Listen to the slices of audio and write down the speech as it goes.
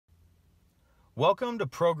Welcome to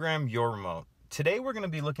Program Your Remote. Today we're going to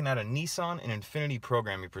be looking at a Nissan and Infiniti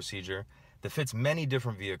programming procedure that fits many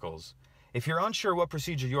different vehicles. If you're unsure what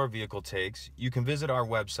procedure your vehicle takes, you can visit our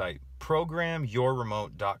website,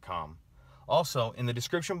 programyourremote.com. Also, in the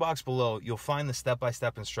description box below, you'll find the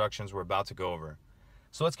step-by-step instructions we're about to go over.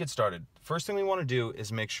 So let's get started. First thing we want to do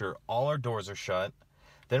is make sure all our doors are shut.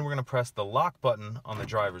 Then we're going to press the lock button on the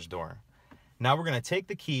driver's door. Now we're going to take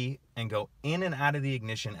the key and go in and out of the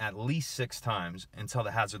ignition at least 6 times until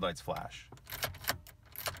the hazard lights flash.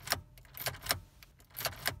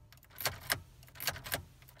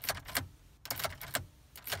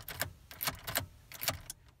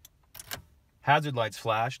 Hazard lights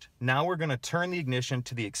flashed. Now we're going to turn the ignition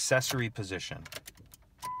to the accessory position.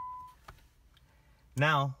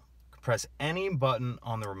 Now, press any button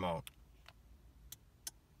on the remote.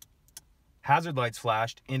 Hazard lights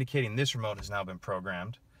flashed, indicating this remote has now been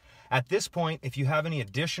programmed. At this point, if you have any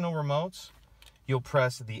additional remotes, you'll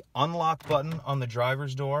press the unlock button on the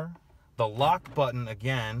driver's door, the lock button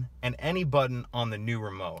again, and any button on the new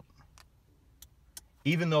remote.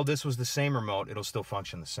 Even though this was the same remote, it'll still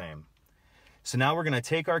function the same. So now we're going to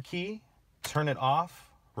take our key, turn it off,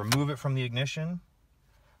 remove it from the ignition,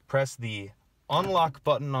 press the unlock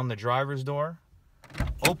button on the driver's door,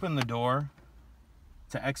 open the door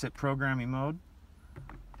to exit programming mode.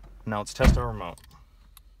 Now let's test our remote.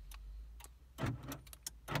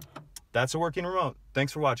 That's a working remote.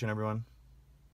 Thanks for watching, everyone.